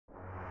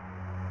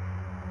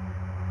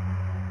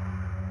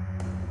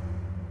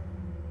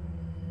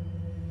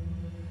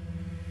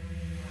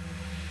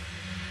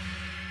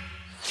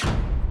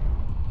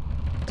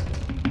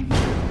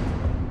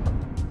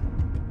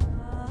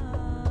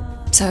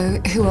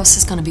So, who else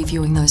is going to be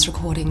viewing those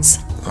recordings?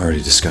 I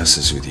already discussed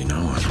this with you,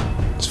 no one.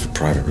 It's for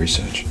private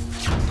research.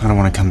 I don't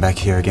want to come back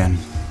here again.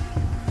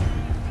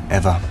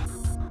 Ever.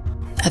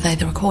 Are they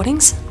the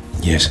recordings?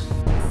 Yes.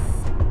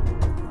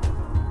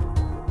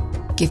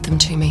 Give them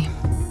to me.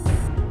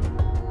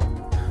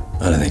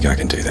 I don't think I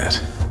can do that.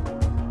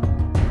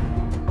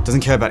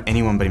 Doesn't care about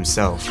anyone but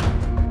himself.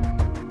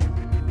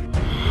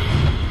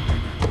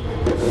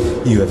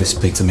 You ever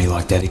speak to me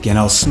like that again,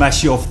 I'll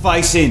smash your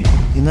face in!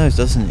 He knows,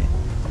 doesn't he?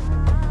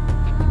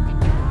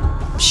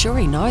 I'm sure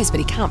he knows, but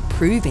he can't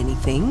prove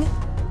anything.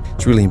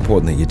 It's really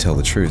important that you tell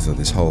the truth, or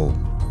this whole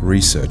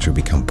research will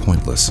become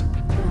pointless.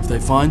 If they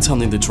find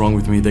something that's wrong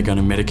with me, they're going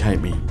to medicate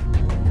me.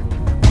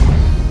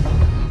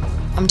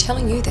 I'm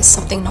telling you, there's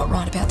something not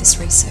right about this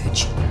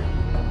research.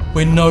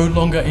 We're no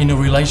longer in a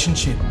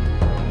relationship.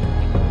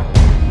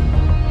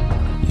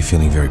 You're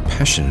feeling very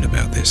passionate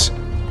about this.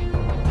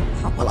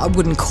 Oh, well, I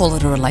wouldn't call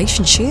it a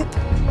relationship.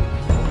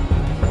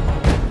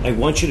 I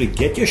want you to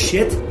get your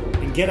shit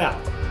and get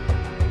out.